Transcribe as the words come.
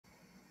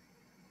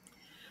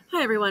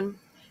Hi everyone.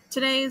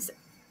 Today's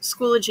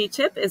Schoology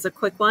tip is a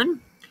quick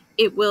one.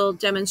 It will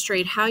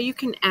demonstrate how you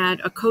can add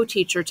a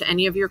co-teacher to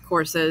any of your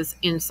courses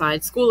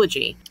inside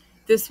Schoology.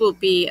 This will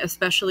be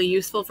especially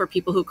useful for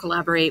people who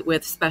collaborate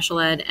with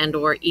special ed and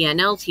or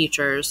ENL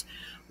teachers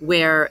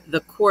where the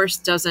course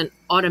doesn't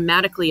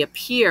automatically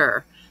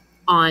appear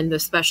on the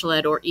special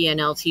ed or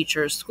ENL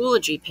teacher's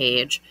Schoology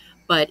page,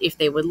 but if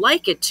they would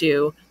like it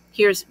to,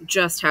 here's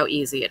just how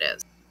easy it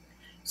is.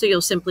 So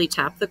you'll simply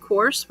tap the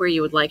course where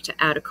you would like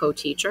to add a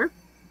co-teacher.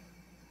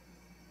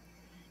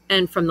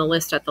 And from the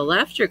list at the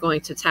left, you're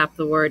going to tap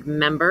the word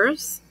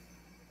Members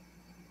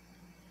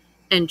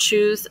and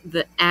choose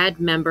the Add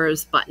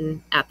Members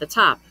button at the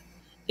top.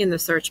 In the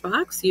search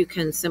box, you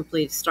can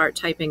simply start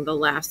typing the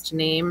last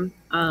name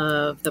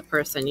of the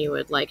person you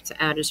would like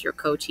to add as your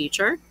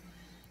co-teacher.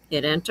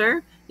 Hit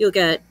Enter. You'll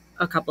get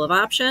a couple of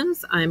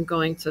options. I'm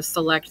going to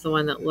select the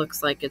one that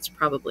looks like it's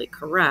probably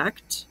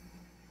correct.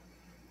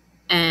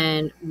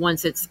 And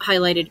once it's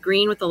highlighted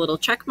green with a little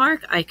check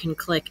mark, I can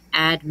click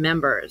Add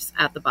Members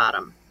at the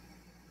bottom.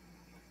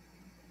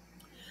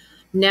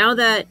 Now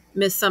that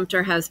Ms.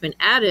 Sumter has been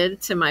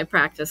added to my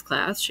practice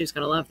class, she's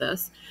going to love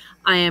this,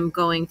 I am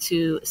going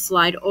to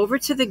slide over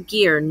to the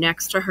gear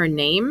next to her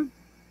name.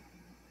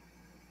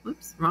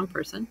 Whoops, wrong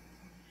person.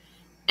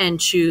 And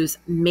choose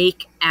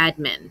Make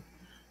Admin.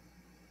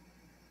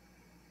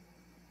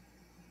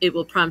 It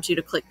will prompt you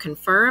to click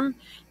Confirm.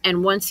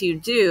 And once you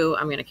do,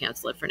 I'm going to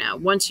cancel it for now.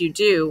 Once you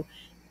do,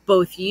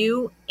 both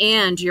you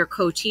and your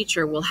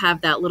co-teacher will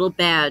have that little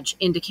badge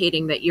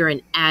indicating that you're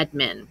an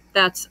admin.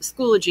 That's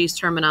Schoology's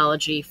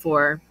terminology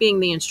for being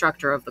the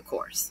instructor of the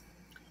course.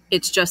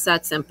 It's just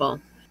that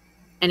simple.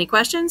 Any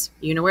questions?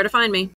 You know where to find me.